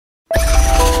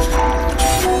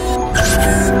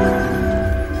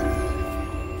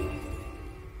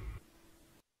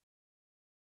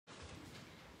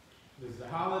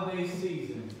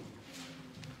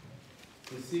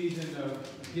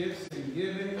gifts and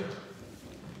giving,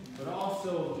 but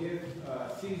also a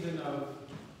season of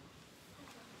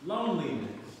loneliness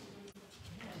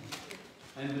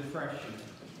and depression.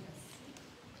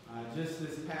 Just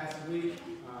this past week,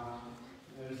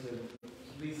 there's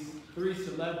at least 3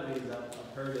 celebrities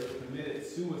I've heard that committed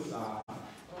suicide.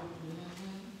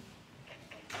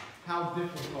 How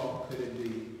difficult could it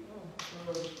be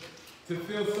to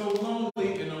feel so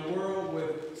lonely in a world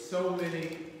with so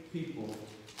many people?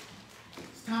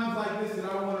 It's times like this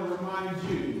that I want to remind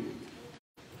you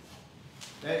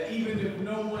that even if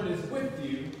no one is with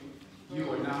you, you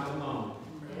are not alone.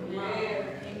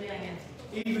 Amen.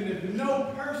 Even if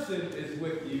no person is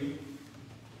with you,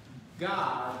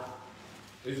 God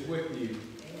is with you.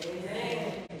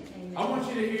 Amen. I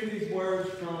want you to hear these words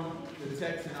from the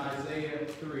text in Isaiah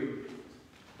 3.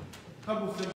 A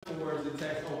couple simple words the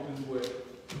text opens with,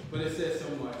 but it says so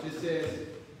much. It says,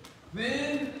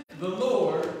 "Then the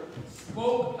Lord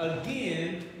spoke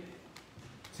again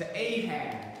to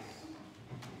Ahaz."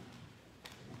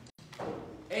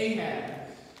 Ahaz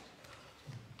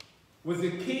was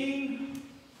a king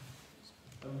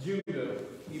of Judah.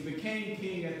 He became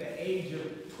king at the age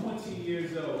of 20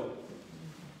 years old.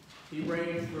 He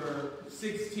reigned for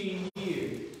 16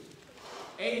 years.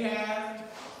 Ahaz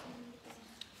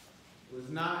was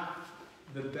not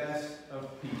the best of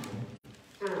people.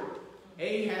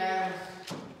 Ahaz,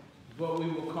 what we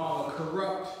will call a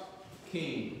corrupt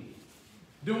king.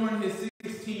 During his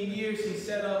 16 years, he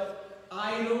set up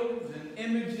idols and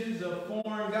images of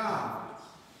foreign gods.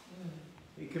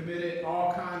 He committed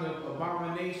all kinds of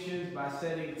abominations by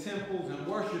setting temples and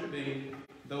worshiping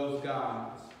those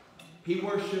gods. He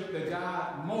worshipped the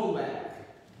god Molech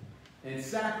and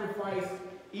sacrificed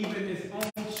even his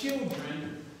own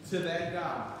children to that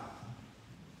god.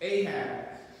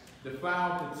 Ahaz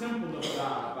defiled the temple of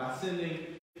God by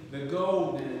sending the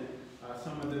gold and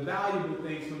some of the valuable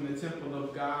things from the temple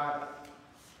of God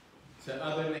to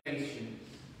other nations,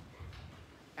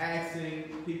 asking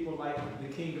people like the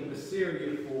king of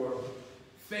Assyria for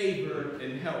favor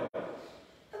and help.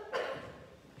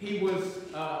 He was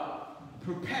a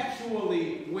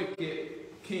perpetually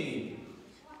wicked king.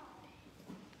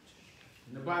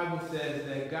 And the Bible says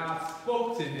that God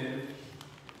spoke to him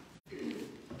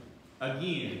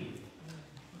again.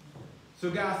 So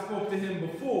God spoke to him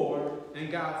before, and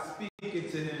God speaking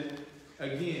to him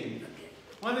again.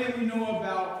 One thing we know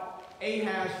about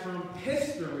Ahaz from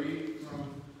history,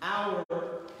 from our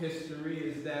history,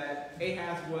 is that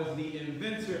Ahaz was the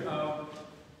inventor of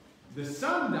the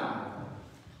sundial.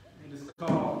 It is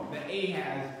called the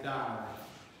Ahaz dial.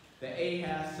 The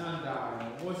Ahaz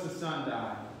sundial. What's a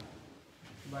sundial?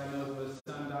 Anybody knows what a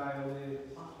sundial is?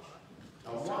 A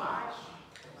watch.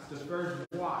 It's the first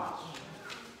watch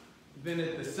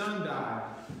invented, the sundial.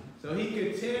 So he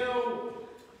could tell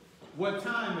what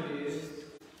time it is,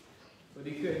 but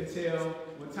he couldn't tell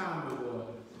what time it was.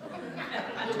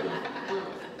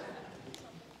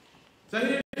 So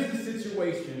here's the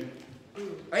situation.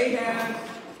 Ahaz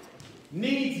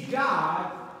needs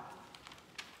God,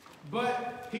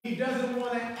 but he doesn't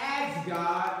want to ask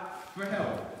God for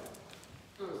help.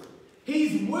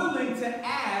 He's willing to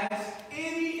ask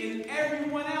any and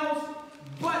everyone else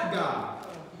but God.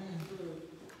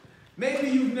 Maybe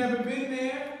you've never been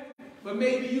there, but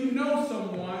maybe you know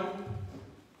someone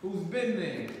who's been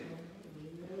there.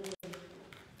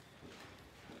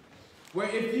 Where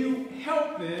if you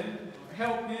help them,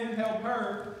 help him, help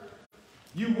her,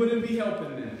 you wouldn't be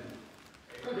helping them.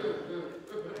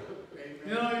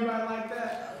 You know anybody like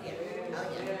that?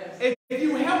 If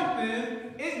you help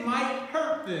them, it might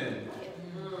hurt them.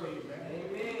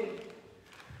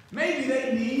 Maybe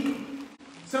they need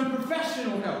some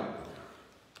professional help.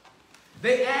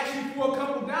 They ask you for a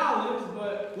couple dollars,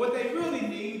 but what they really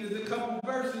need is a couple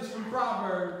verses from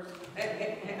Proverbs.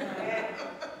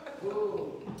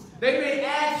 They may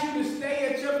ask you to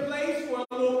stay at your place for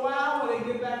a little while while they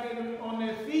get back on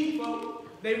their feet, but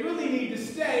they really need to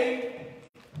stay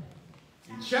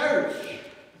in church.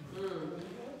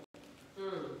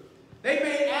 They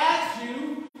may ask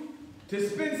you to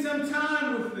spend some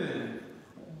time with them.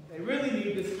 They really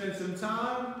need to spend some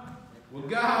time with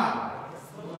God.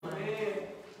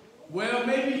 Well,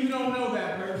 maybe you don't know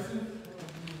that person,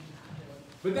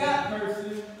 but that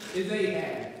person is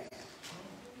Ahaz.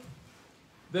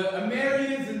 The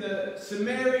Amarians and the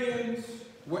Sumerians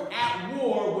were at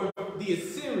war with the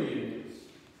Assyrians.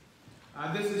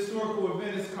 This historical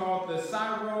event is called the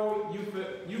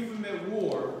Syro-Euphemite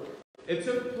War. It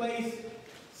took place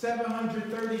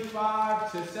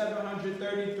 735 to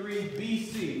 733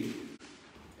 BC,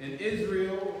 and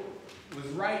Israel was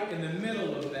right in the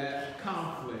middle of that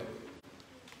conflict.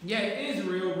 Yet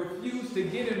Israel refused to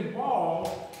get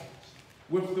involved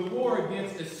with the war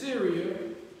against Assyria.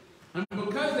 And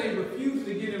because they refused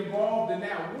to get involved in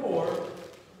that war,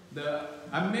 the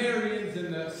Amarians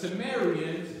and the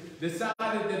Sumerians decided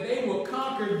that they would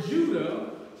conquer Judah.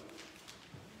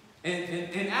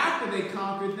 And after they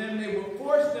conquered them, they would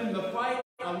force them to fight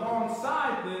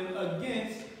alongside them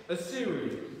against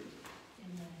Assyria.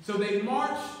 So they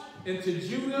marched into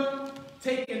Judah,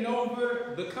 taking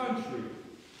over the country.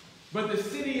 But the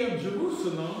city of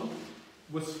Jerusalem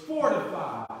was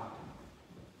fortified,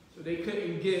 so they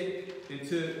couldn't get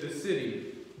into the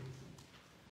city.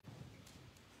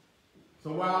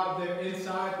 So while they're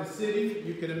inside the city,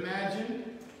 you can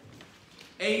imagine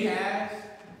Ahaz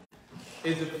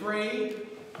is afraid.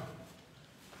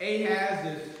 Ahaz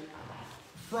is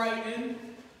frightened.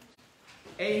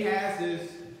 Ahaz is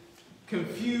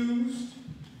confused.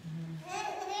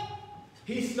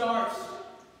 He starts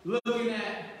looking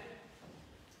at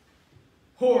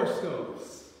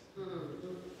horoscopes.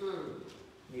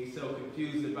 He's so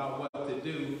confused about what to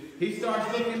do. He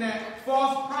starts looking at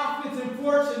false prophets and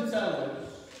fortune tellers,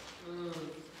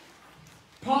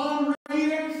 palm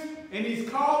readers, and he's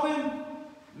calling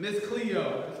Miss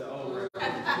Cleo. That's an old word.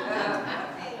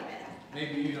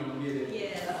 Maybe you don't get it.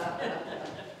 Yes.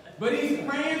 But he's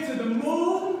praying to the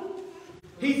moon.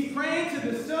 He's praying to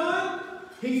the sun.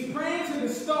 He's praying to the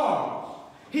stars.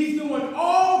 He's doing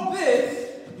all this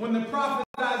when the prophet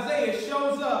Isaiah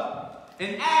shows up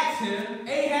and asks him,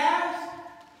 Ahaz,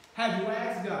 have you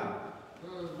asked God?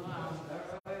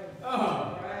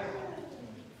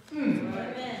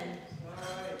 Amen.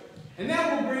 And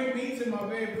that will bring me to my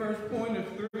very first point of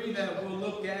 3 that we'll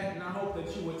look at, and I hope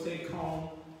that you will take home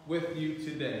with you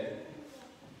today.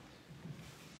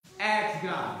 Ask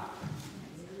God.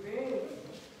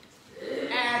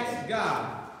 Ask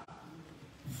God.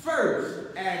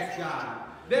 First, ask God.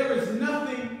 There is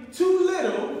nothing too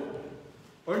little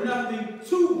or nothing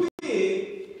too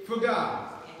big for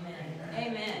God.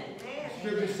 Amen. Amen.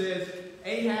 Scripture says,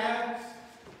 Ahaz,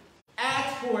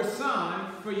 ask for a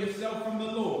sign for yourself from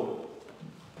the Lord,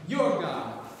 your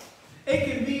God. It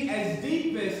can be as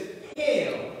deep as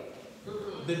hell,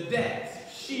 the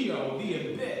depths, Sheol,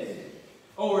 the abyss,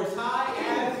 or as high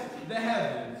as the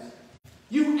heavens.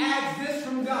 You ask this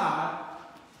from God,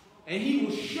 and he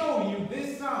will show you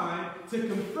this sign to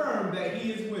confirm that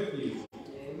he is with you.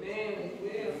 Amen.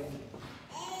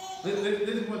 This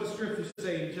is what the scriptures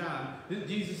say in John.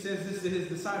 Jesus says this to his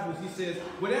disciples. He says,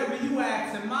 whatever you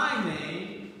ask in my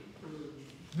name,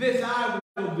 this I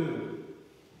will do,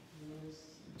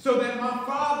 so that my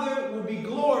Father will be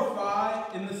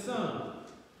glorified in the Son.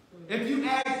 If you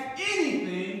ask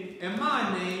anything in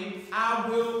my name, I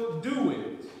will do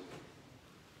it.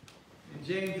 In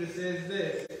James it says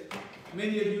this,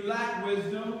 many of you lack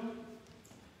wisdom.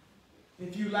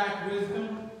 If you lack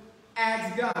wisdom,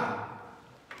 ask God.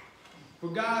 For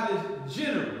God is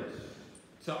generous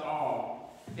to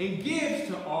all and gives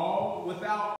to all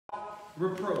without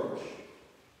reproach,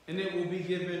 and it will be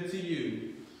given to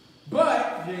you.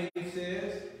 But, James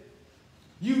says,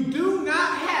 you do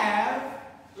not have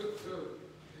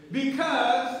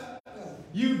because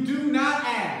you do not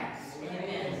ask.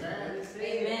 Amen.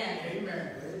 Amen.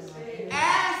 Amen.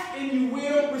 Ask and you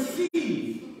will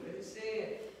receive.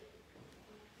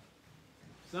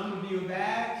 Some of you have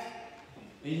asked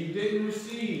and you didn't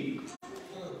receive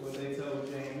what they told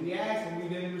James. We asked and we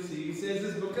didn't receive. He says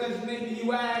it's because maybe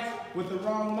you asked with the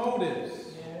wrong motives.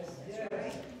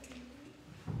 Yes.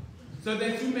 So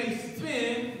that you may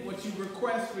spend what you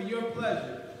request for your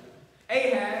pleasure.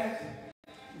 Ahaz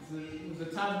was the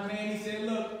type of man, he said,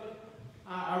 look,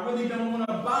 I really don't want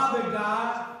to bother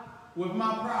God with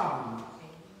my problems.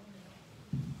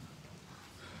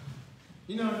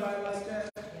 You know anybody like that?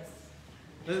 Yes.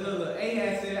 Look.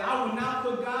 Ahaz said, I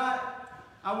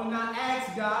will not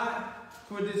ask God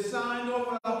for this sign, nor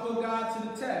will I put God to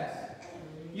the test.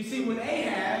 You see, with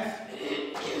Ahaz,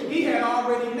 he had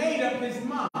already made up his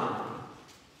mind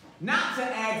not to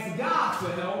ask God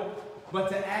for help, but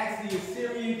to ask the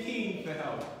Assyrian king for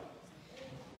help.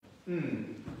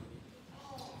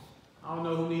 I don't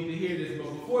know who needs to hear this, but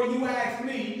before you ask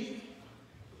me,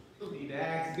 you need to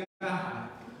ask God.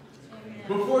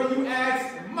 Before you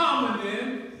ask Mama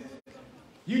then,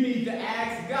 you need to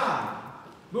ask God.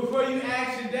 Before you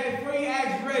ask your dad, before you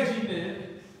ask Reggie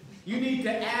then, you need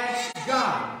to ask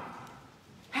God.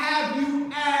 Have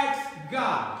you asked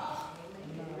God?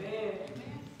 Amen.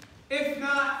 If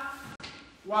not,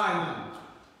 why not?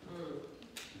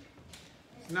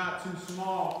 It's not too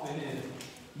small for him.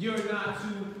 You're not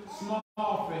too small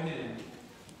for him.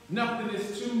 Nothing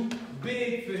is too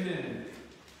big for him.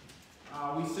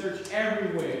 We search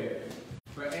everywhere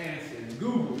for answers.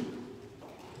 Google.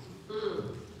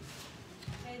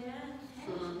 Amen.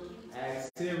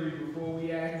 Ask Siri before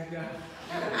we ask God.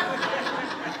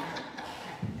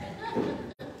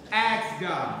 Ask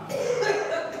God.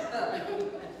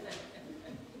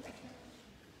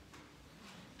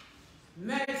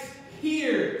 Next,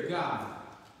 hear God.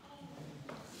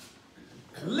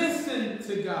 Listen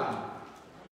to God.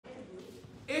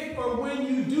 If or when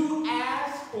you do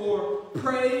ask or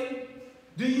pray,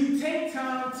 do you take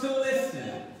time to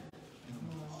listen?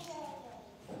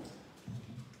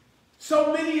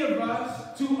 So many of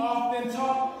us too often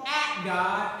talk at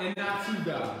God and not to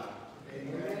God.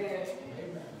 Amen.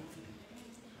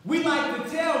 We like to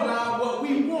tell God what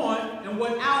we want and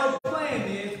what our plan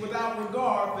is without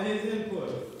regard for his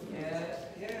input. Yes.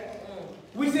 Yes.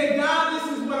 We say, God,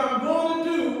 this is what I'm going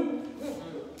to do.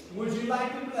 Would you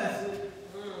like to bless it?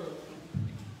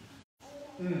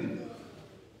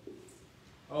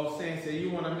 Oh, saints, say you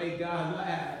want to make God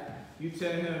laugh. You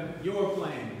tell him your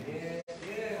plan. Yes.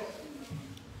 Yes.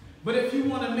 But if you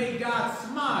want to make God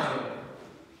smile,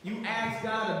 you ask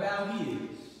God about his.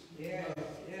 Yes.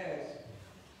 Yes.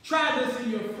 Try this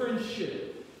in your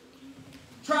friendship.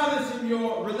 Try this in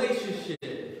your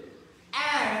relationship.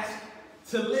 Ask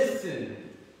to listen.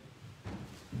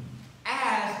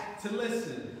 Ask to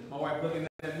listen. My wife looking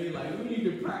at me like, we need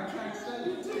to practice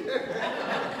study too.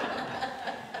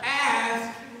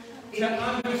 Ask to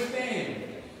understand.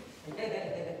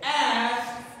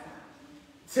 Ask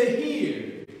to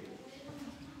hear.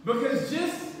 Because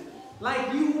just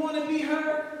like you want to be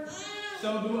heard,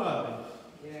 so do others.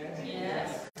 Yes.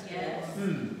 Yes. Yes.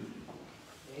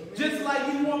 Just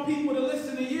like you want people to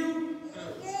listen to you,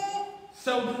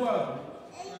 so do others.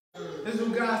 This is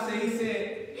what God said. He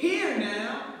said, hear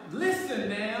now, listen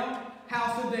now,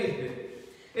 house of David.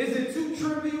 Is it too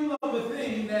trivial of a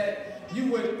thing that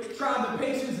you would try the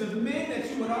patience of men, that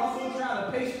you would also try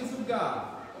the patience of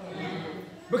God?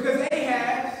 Because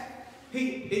Ahaz,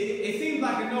 it seems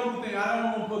like a noble thing. I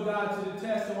don't want to put God to the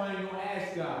test, so I ain't going to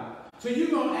ask God. So you're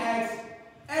going to ask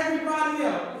everybody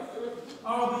else,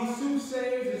 all these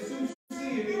soothsayers and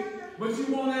soothsayers, but you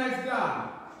won't ask God.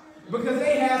 Because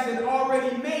Ahaz had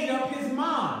already made up his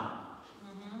mind.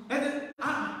 And then,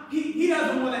 he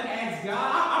doesn't want to ask God.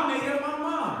 I made up my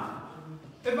mind.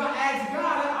 If I ask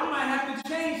God, I might have to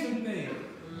change some things.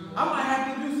 I might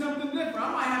have to do something different.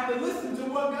 I might have to listen to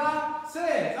what God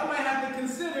says. I might have to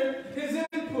consider his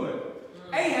input.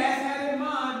 Ahaz had his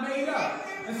mind made up.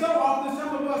 And so often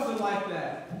some of us are like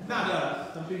that. Not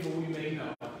us. Some people we may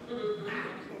know.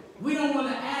 We don't want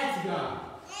to ask God.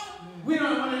 We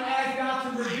don't want to ask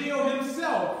God to reveal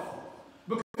himself.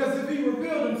 Because if he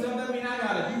revealed himself, that means I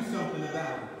got to do something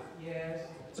about it. Yes.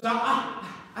 So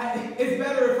it's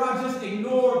better if I just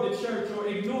ignored the church or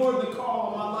ignored the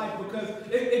call of my life, because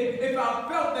if I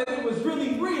felt that it was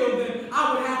really real, then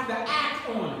I would have to act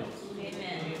on it.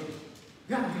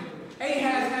 Amen.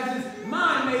 Ahaz has his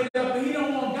mind made up, but he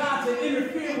don't want God to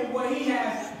interfere with what he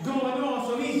has going on,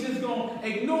 so he's just going to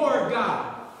ignore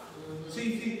God.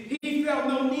 See, he felt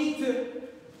no need to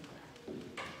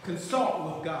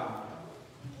consult with God.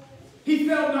 He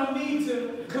felt no need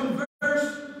to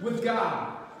converse with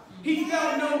God. He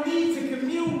felt no need to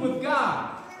commune with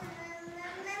God.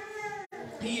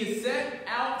 He is set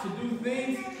out to do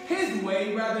things his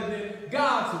way rather than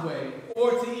God's way,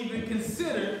 or to even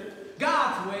consider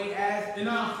God's way as an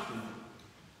option.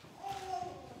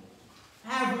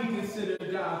 Have we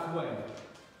considered God's way?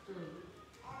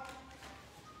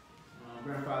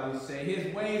 Grandfather used to say,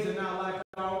 his ways are not like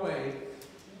our ways.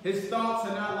 His thoughts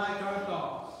are not like our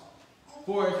thoughts.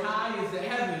 For as high as the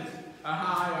heavens are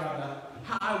high are the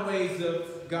highways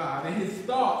of God, and his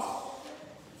thoughts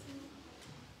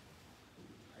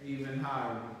are even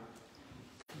higher.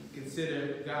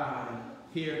 Consider God and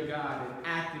hear God and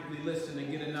actively listen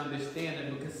and get an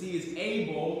understanding, because he is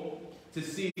able to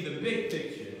see the big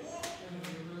picture.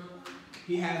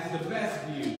 He has the best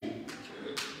view.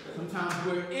 Sometimes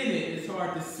we're in it, it's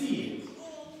hard to see it.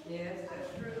 Yes, that's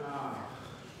true.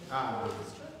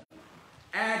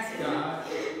 Ask God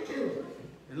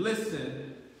and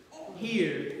listen,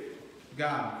 hear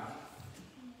God.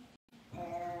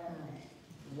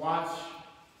 Watch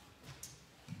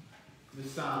the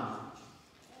sign.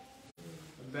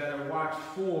 Or better, watch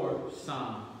for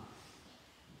signs.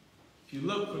 If you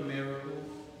look for miracles,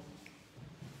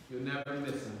 you'll never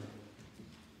miss them.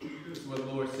 This is what the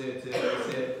Lord said to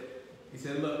him. He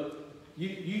said, look,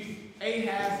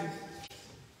 Ahaz is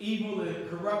evil and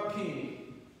corrupt king.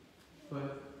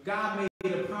 But God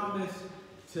made a promise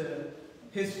to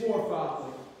his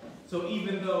forefathers. So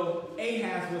even though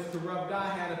Ahaz was corrupt,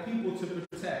 God had a people to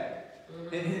protect.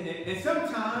 And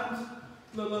sometimes,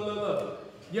 look.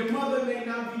 Your mother may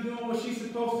not be doing what she's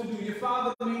supposed to do. Your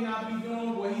father may not be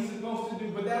doing what he's supposed to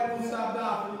do, but that won't stop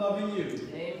God from loving you.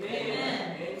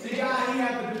 Amen. See, God, he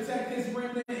had to protect his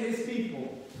remnant, his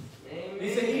people. Amen.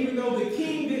 He said even though the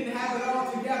king didn't have it all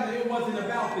together, it wasn't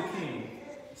about the king.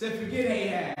 He said, forget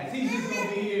Ahaz. He's just going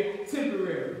to be here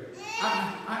temporary.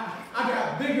 I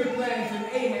got bigger plans than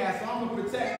Ahaz, so I'm going to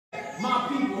protect my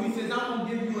people. He says, I'm going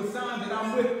to give you a sign that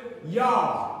I'm with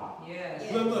y'all.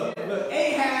 Yes. Look.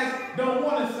 Ahaz don't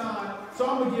want a sign, so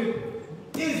I'm going to give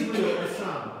Israel a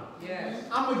sign. Yes.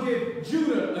 I'm going to give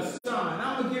Judah a sign.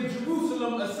 I'm going to give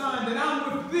Jerusalem a sign that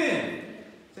I'm with them.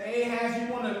 Say, Ahaz, you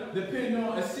want to depend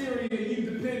on Assyria, you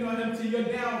depend on them to your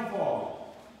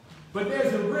downfall. But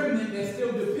there's a remnant that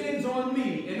still depends on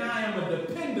me, and I am a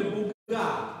dependable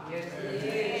God. Yes,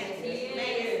 he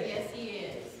is. Yes, he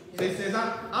is. So he says,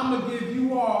 I'm going to give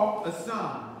you all a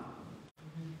sign.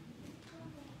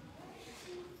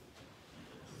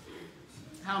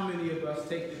 How many of us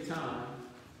take the time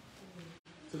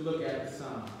to look at the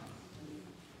sign?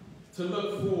 To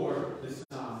look for the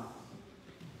sign?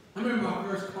 I remember my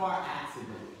first car accident.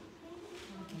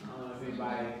 I don't know if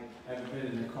anybody ever been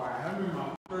in a car. I remember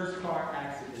my first car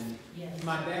accident. Yes.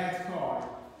 My dad's car.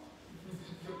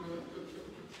 I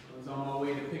was on my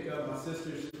way to pick up my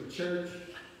sisters for church.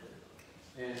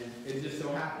 And it just so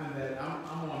happened that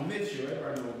I'm on Mitchell.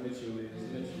 Everybody know what Mitchell is.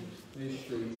 Mitchell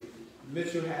Street.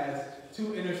 Mitchell has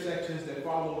two intersections that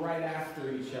follow right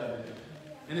after each other.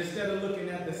 And instead of looking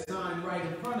at the sign right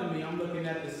in front of me, I'm looking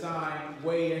at the sign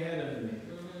way ahead of me.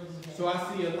 So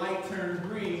I see a light turn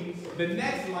green, the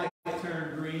next light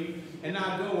turn green, and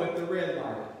I go at the red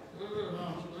light.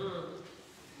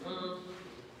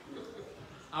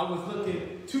 I was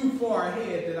looking too far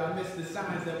ahead that I missed the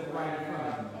signs that were right in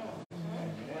front of me.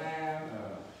 Wow.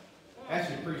 That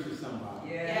should preach to somebody.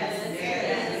 Yes.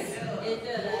 It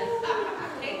does.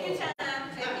 Take your time.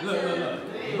 Take your time.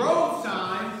 Look. Road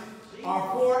signs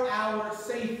are for our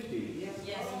safety.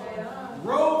 Yes, they are.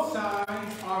 Road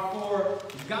signs are for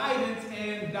guidance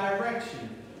and direction.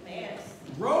 Yes.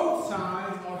 Road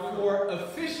signs are for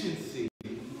efficiency,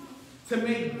 to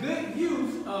make good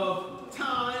use of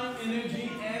time,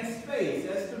 energy, and space.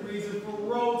 That's the reason for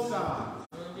road signs.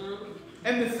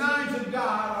 And the signs of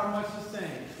God are much the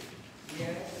same.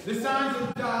 Yes. The signs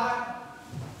of God,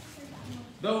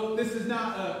 though this is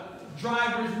not a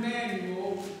driver's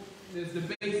manual, is the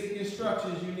basic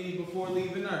instructions you need before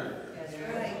leaving Earth. That's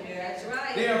right. That's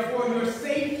right. They are for your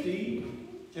safety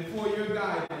and for your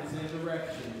guidance and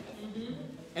direction.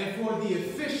 And for the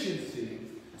efficiency,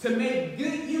 to make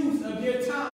good use of your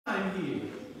time here,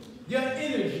 your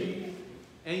energy,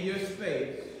 and your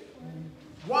space.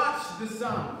 Watch the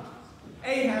signs.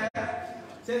 Ahaz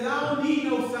says, I don't need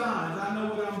no signs. I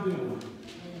know what I'm doing.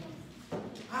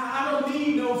 I don't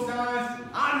need no signs.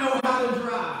 I know how to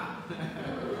drive.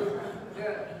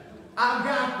 I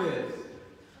got this.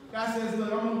 God says,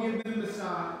 look, I'm going to give them the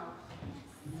sign.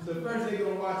 So first they're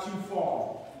going to watch you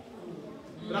fall.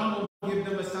 But I'm going to give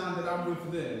them a sign that I'm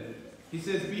with them. He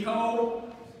says,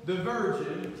 behold, the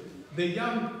virgin, the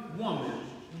young woman,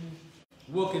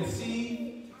 will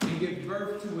conceive and give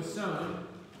birth to a son,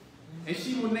 and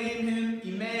she will name him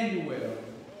Emmanuel.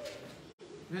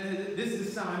 This is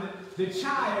the sign. The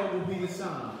child will be the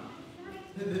sign.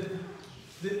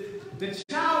 The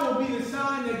child will be the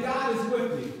sign that God is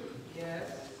with you. Yes.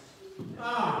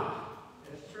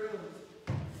 That's true.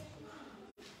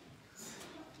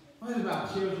 What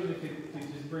about children that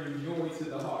can just bring joy to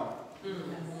the heart?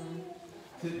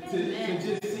 To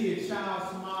just see a child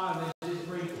smile and just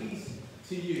bring peace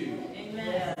to you.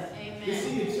 Amen. You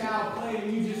see a child play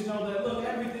and you just know that, look,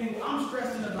 everything, I'm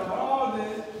stressing about all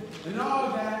this and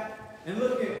all that, and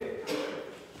look at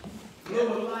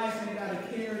little Elias ain't got a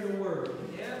care in the world.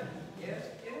 Yeah. Yes.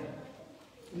 Yeah.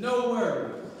 No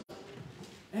worries.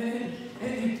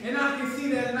 And I can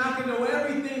see that, and I can know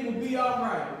everything will be all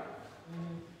right.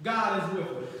 God is with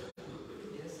us.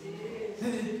 Yes, He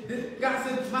is. God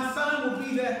said, my son will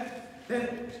be that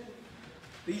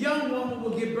the young woman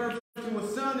will give birth to a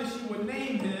son, and she will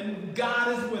name him,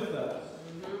 God is with us.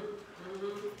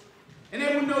 And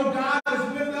they will know God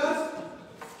is with us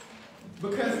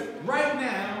because right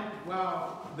now,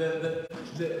 while the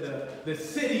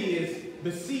city is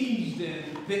besieged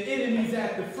and the enemy's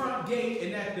at the front gate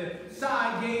and at the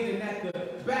side gate and at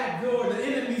the back door, the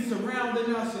enemy's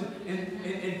surrounding us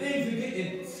and things are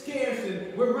getting scarce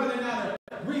and we're running out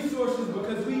of resources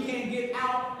because we can't get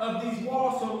out of these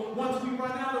walls. So once we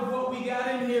run out of what we got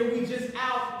in here, we just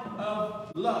out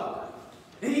of luck.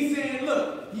 And he's saying,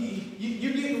 look,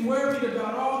 you're getting worried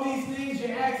about all these things.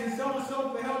 You're asking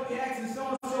so-and-so for help. You're asking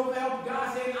so-and-so for help.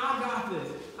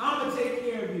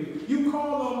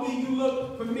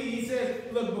 look for me. He says,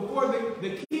 look, before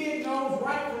the kid knows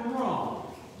right from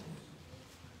wrong,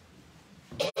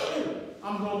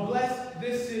 I'm going to bless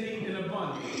this city in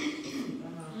abundance.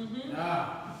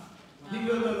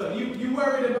 Look, you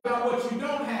worried about what you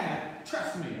don't have.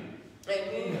 Trust me.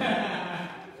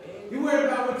 You worried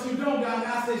about what you don't got.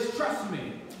 God says, trust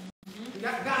me.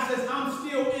 God says, I'm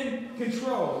still in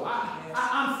control.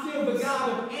 I'm still the God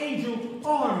of angel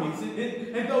armies.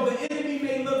 And though the enemy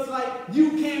may look like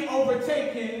you can't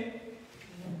overtake him,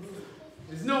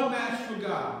 there's no match for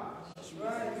God.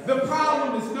 The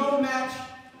problem is no match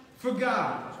for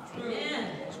God. Amen.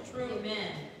 It's true.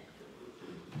 Amen.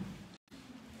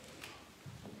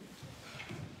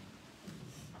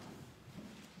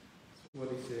 What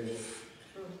he says.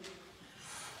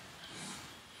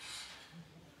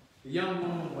 The young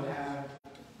woman will have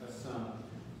a son.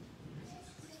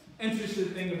 Interesting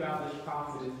thing about this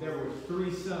prophet is there were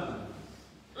 3 sons.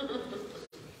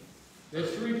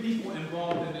 There's 3 people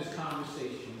involved in this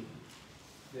conversation.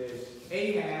 There's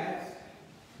Ahaz,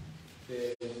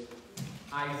 there's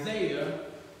Isaiah,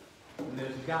 and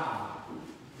there's God.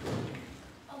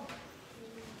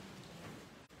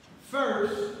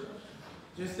 First,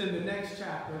 just in the next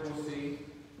chapter, we'll see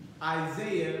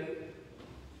Isaiah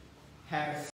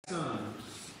had a son.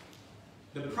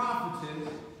 The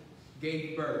prophetess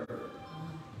gave birth.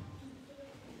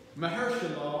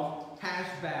 Mahershala,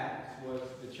 Hashbaz was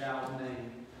the child's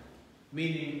name,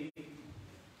 meaning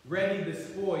ready the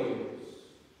spoils.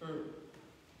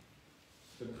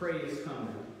 The prey is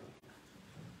coming.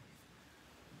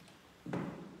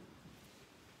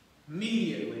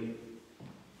 Immediately,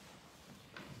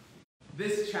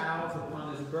 this child,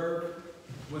 upon his birth,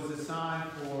 was a sign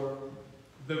for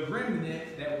the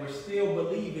remnant that were still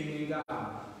believing in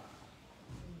God.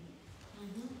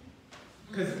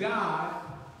 Because God,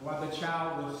 while the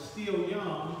child was still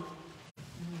young,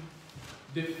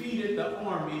 defeated the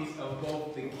armies of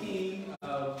both the king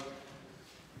of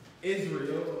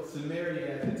Israel,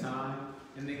 Samaria at the time,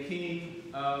 and the king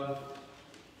of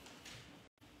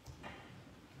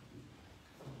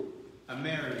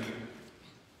America,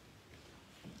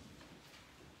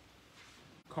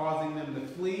 causing them to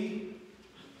flee,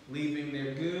 leaving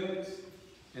their goods,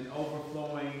 and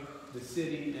overflowing the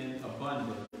city in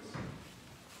abundance.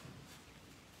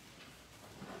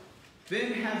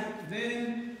 Then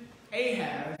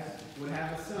Ahaz would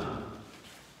have a son.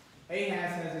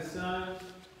 Ahaz has a son,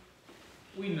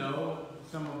 we know,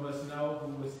 some of us know,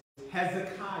 who was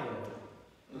Hezekiah.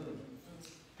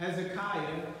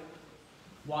 Hezekiah,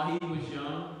 while he was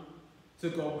young,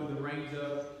 took over the reins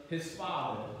of his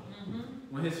father.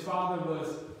 When his father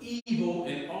was evil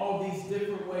in all these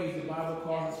different ways, the Bible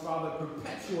calls his father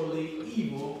perpetually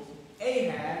evil,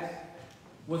 Ahaz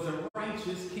was a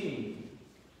righteous king.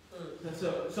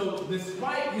 So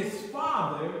despite his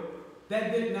father,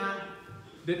 that did not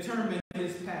determine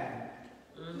his path.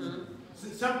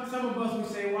 Some of us would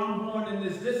say, well, I'm born in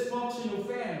this dysfunctional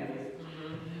family.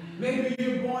 Maybe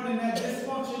you're born in that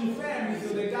dysfunctional family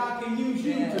so that God can use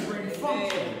you to bring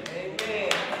function. Amen.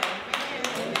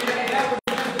 That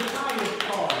was Hezekiah's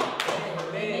call.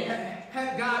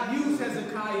 God used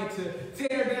Hezekiah to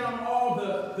tear down all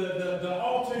the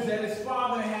altars that his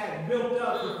father had built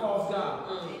up for false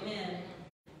gods. Amen.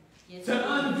 Yes,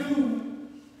 To undo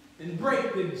and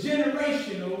break the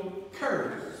generational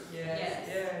curse.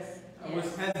 Yes. It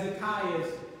was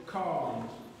Hezekiah's calling.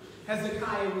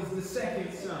 Hezekiah was the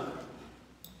second son.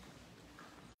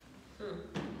 So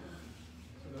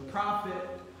the prophet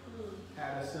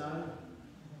had a son.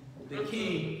 The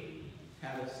king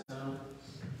had a son.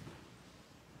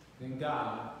 Then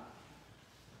God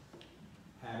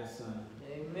had a son.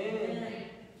 Amen.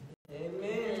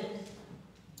 Amen.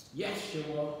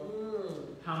 Yeshua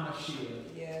HaMashiach.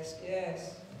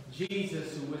 Yes.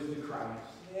 Jesus, who is the Christ.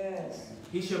 Yes.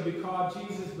 He shall be called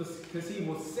Jesus because he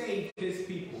will save his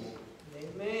people.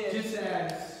 Amen. Just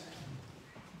as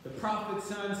the prophet's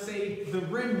son saved the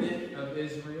remnant of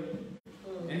Israel,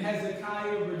 and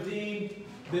Hezekiah redeemed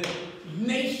the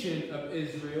nation of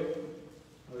Israel,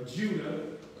 or Judah,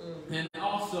 and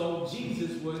also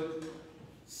Jesus would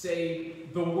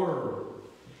save the world.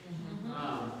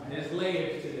 There's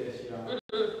layers to this, y'all.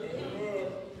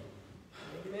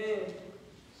 Amen.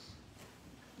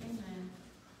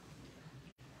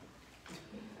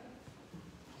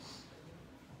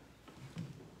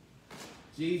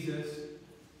 Jesus,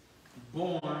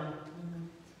 born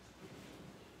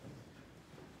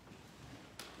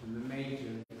in the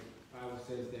manger, the Bible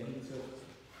says that he took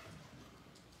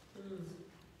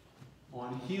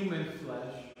on human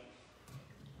flesh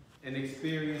and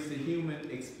experienced the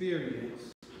human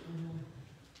experience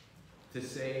to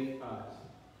save us.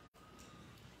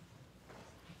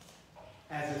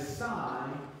 as a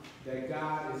sign that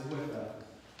God is with us.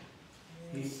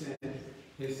 He sent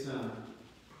his son.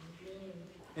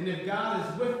 And if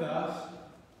God is with us,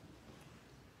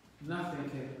 nothing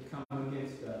can come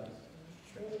against us.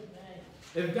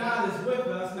 If God is with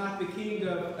us, not the king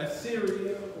of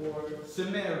Assyria or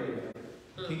Samaria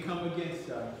can come against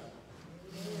us.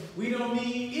 We don't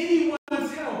need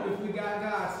anyone's help if we got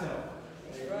God's help.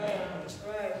 That's right. That's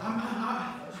right.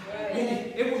 That's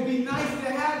right. It would be nice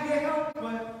to have your help,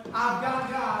 but I've got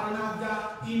God and I've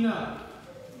got enough.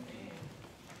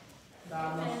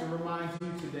 God wants to remind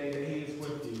you today that he is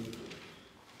with you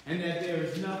and that there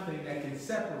is nothing that can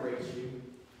separate you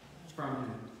from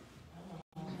him.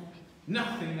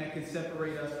 Nothing that can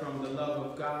separate us from the love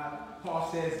of God. Paul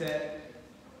says that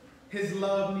his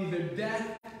love neither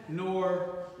death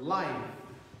nor life,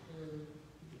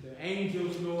 the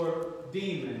angels nor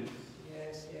demons,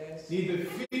 neither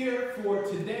fear for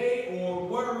today or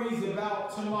worries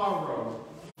about tomorrow.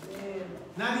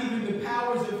 Not even the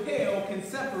powers of hell can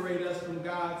separate us from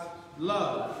God's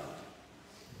love.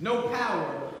 No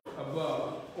power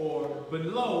above or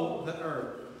below the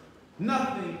earth.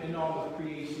 Nothing in all of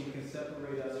creation can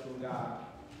separate us from God.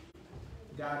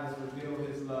 God has revealed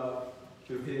his love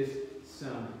through his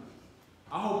son.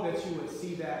 I hope that you would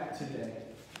see that today.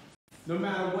 No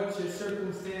matter what your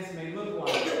circumstance may look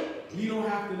like, you don't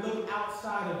have to look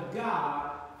outside of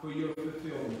God for your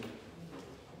fulfillment.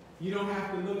 You don't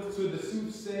have to look to the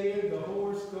soothsayer, the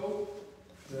horoscope,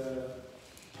 the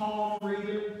palm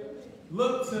reader.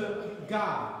 Look to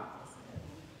God.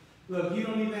 Look, you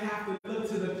don't even have to look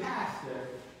to the pastor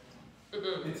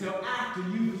until after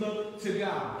you look to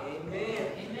God.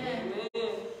 Amen. Amen.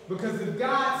 Because if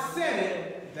God said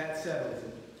it, that settles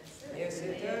it. Yes,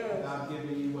 it does. And I'm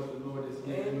giving you what the Lord has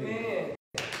given me.